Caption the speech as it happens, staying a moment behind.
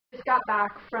Just got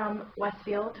back from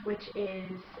Westfield, which is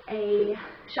a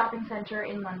shopping center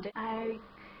in London. I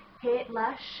hit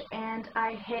Lush and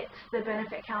I hit the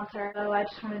benefit counter, so I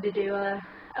just wanted to do a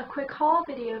quick haul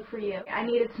video for you. I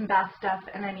needed some bath stuff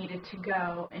and I needed to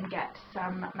go and get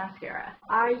some mascara.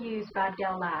 I use Bad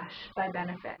Gal Lash by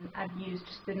Benefit. I've used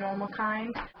just the normal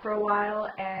kind for a while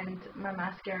and my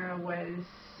mascara was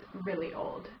really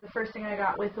old. The first thing I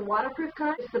got was the waterproof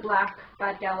kind. It's the black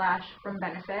Bad Gal Lash from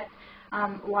Benefit.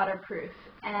 Waterproof,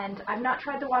 and I've not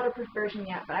tried the waterproof version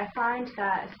yet, but I find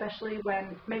that especially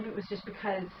when, maybe it was just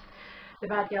because the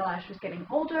Bad Gal Lash was getting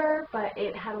older, but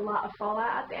it had a lot of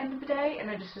fallout at the end of the day, and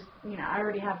I just, I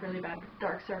already have really bad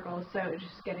dark circles, so it's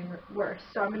just getting worse.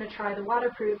 So I'm going to try the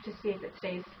waterproof to see if it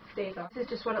stays on. This is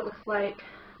just what it looks like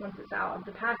once it's out of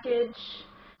the package,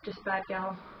 just Bad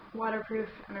Gal waterproof,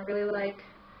 and I really like.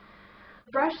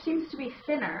 The brush seems to be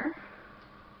thinner,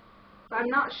 but I'm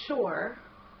not sure.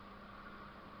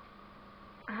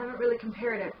 I haven't really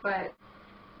compared it, but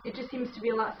it just seems to be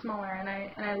a lot smaller, and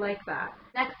I like that.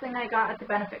 Next thing I got at the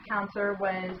benefit counter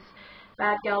was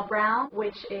Bad Gal Brown,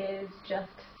 which is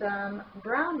just some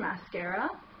brown mascara,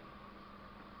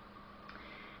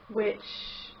 which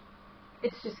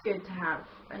it's just good to have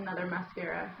another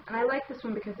mascara. And I like this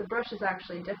one because the brush is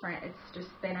actually different. It's just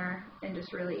thinner and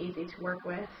just really easy to work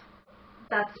with.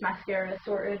 That's mascara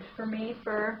sorted for me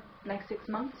for the next 6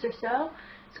 months or so.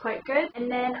 It's quite good.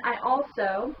 And then I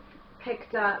also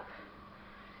picked up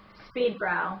Speed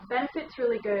Brow. Benefit's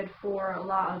really good for a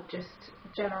lot of just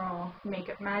general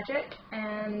makeup magic,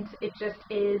 and it just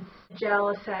is gel,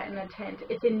 a set, and a tint.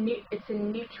 It's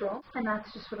in neutral, and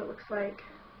that's just what it looks like.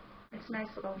 It's a nice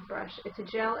little brush. It's a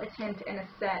gel, a tint, and a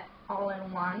set all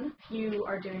in one. If you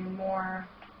are doing more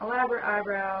elaborate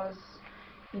eyebrows,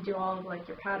 you do all of like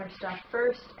your powder stuff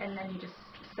first, and then you just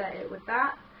set it with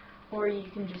that, or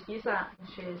you can just use that,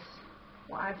 which is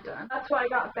what I've done. That's what I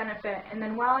got at Benefit. And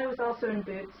then while I was also in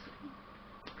Boots,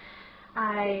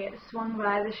 I swung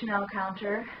by the Chanel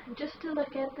counter just to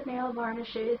look at the nail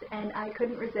varnishes, and I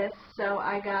couldn't resist, so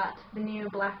I got the new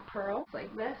Black Pearl,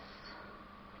 like this.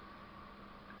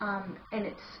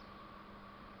 And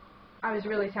I was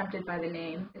really tempted by the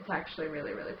name. It's actually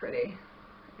really, really pretty.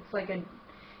 It's like if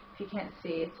you can't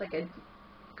see, it's like a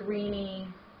greeny,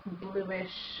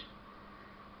 bluish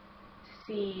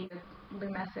sea,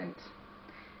 luminescent.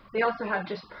 They also have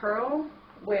just pearl,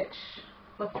 which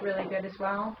looked really good as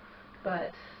well,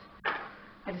 but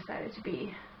I decided to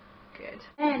be good.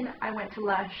 And I went to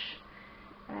Lush,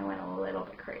 and I went a little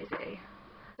bit crazy.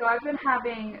 So I've been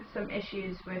having some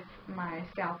issues with my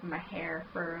scalp and my hair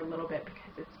for a little bit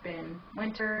because it's been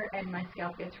winter and my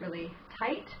scalp gets really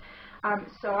tight.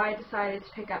 So I decided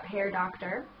to pick up Hair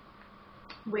Doctor,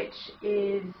 which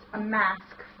is a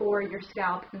mask for your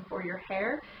scalp and for your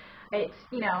hair. It's,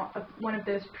 one of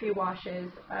those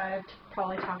pre-washes. I've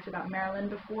probably talked about Marilyn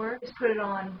before. Just put it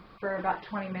on for about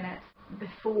 20 minutes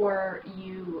before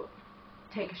you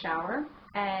take a shower,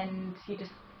 and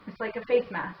it's like a face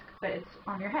mask, but it's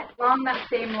on your head. Along that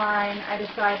same line, I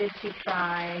decided to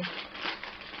try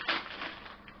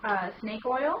snake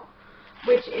oil,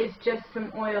 which is just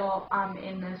some oil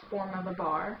in the form of a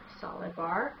bar, solid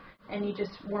bar, and you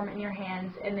just warm it in your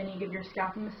hands, and then you give your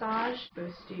scalp a massage. It's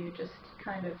supposed to just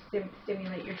kind of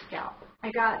stimulate your scalp.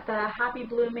 I got the Happy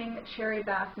Blooming Cherry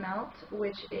Bath Melt,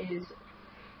 which it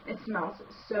smells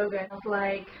so good. It's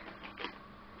like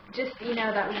just,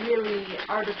 that really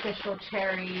artificial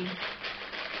cherry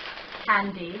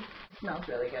candy. It smells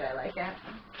really good. I like it.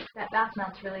 That bath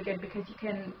melt's really good because you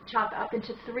can chop it up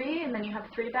into 3, and then you have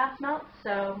 3 bath melts,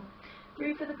 so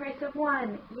 3 for the price of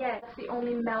 1. Yeah, that's the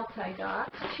only melt I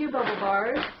got. 2 bubble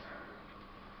bars.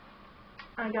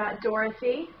 I got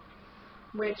Dorothy,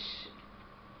 which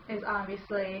is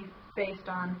obviously based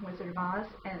on Wizard of Oz,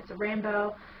 and it's a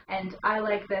rainbow, and I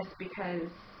like this because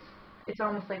it's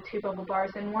almost like 2 bubble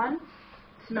bars in one.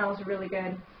 It smells really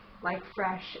good, like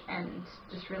fresh and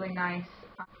just really nice,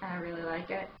 and I really like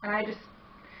it. And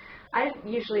I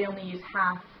usually only use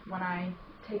half when I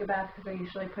take a bath because I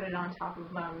usually put it on top of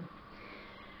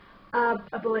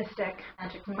a ballistic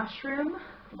magic mushroom,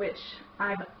 which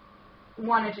I've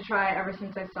wanted to try ever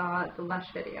since I saw the Lush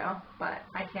video, but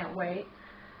I can't wait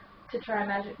to try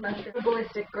magic mushroom. A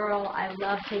ballistic girl, I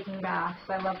love taking baths.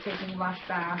 I love taking Lush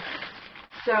baths.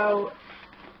 So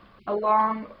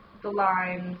along the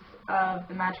lines of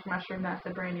the magic mushroom, that's a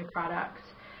brand new product.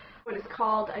 What it's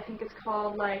called, I think it's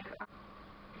called like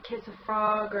Kiss a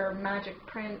Frog or Magic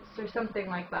Prince or something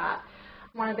like that.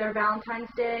 One of their Valentine's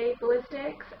Day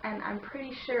ballistics, and I'm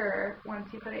pretty sure once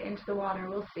you put it into the water,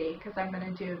 we'll see, because I'm going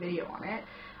to do a video on it.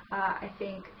 I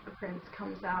think the prince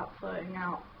comes out floating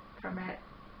out from it,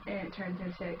 and it turns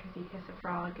into, because you kiss a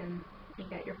frog and you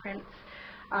get your prince.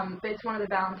 But it's one of the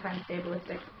Valentine's Day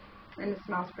ballistics, and it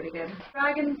smells pretty good.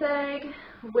 Dragon's egg,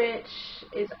 which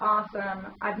is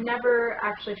awesome. I've never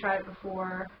actually tried it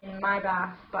before in my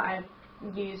bath, but I've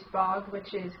used bog,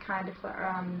 which is kind of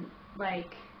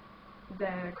like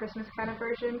the Christmas kind of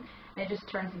version, and it just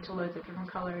turns into loads of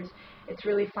different colors. It's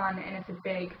really fun, and it's a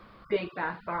big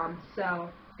bath bomb, so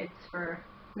it's for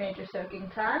major soaking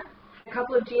time. A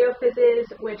couple of Geofizzes,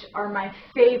 which are my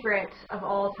favorite of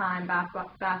all time bath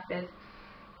fizz.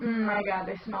 My god,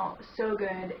 they smell so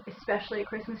good, especially at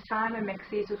Christmas time. I mix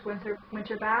these with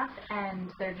winter bath,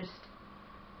 and they're just,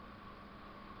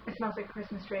 it smells like a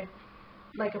Christmas tree,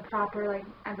 like a proper like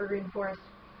evergreen forest.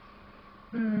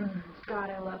 God,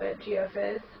 I love it.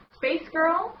 Geofizz. Space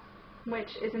Girl, which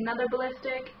is another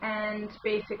ballistic, and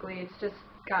basically it's just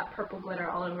got purple glitter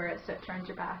all over it, so it turns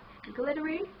your bath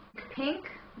glittery. Pink,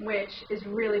 which is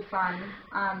really fun,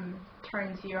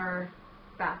 turns your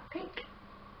bath pink.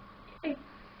 Yay.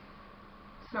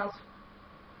 Smells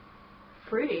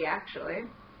fruity, actually.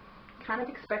 Kind of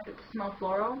expect it to smell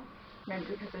floral, maybe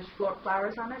because there's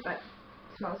flowers on it, but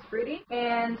it smells fruity.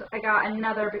 And I got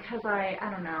another, because I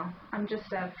don't know, I'm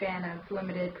just a fan of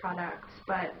limited products,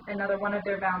 but another one of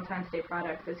their Valentine's Day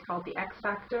products is called the X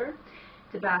Factor.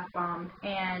 It's a bath bomb,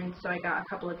 and so I got a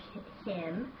couple of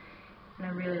him, and I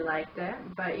really liked it.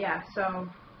 But yeah, so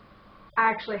I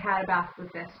actually had a bath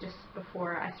with this just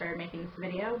before I started making this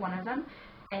video, one of them,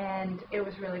 and it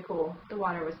was really cool. The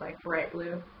water was like bright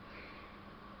blue.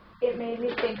 It made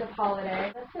me think of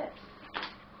holiday. That's it.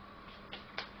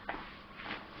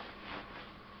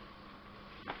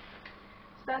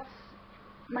 So that's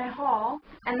my haul,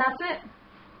 and that's it.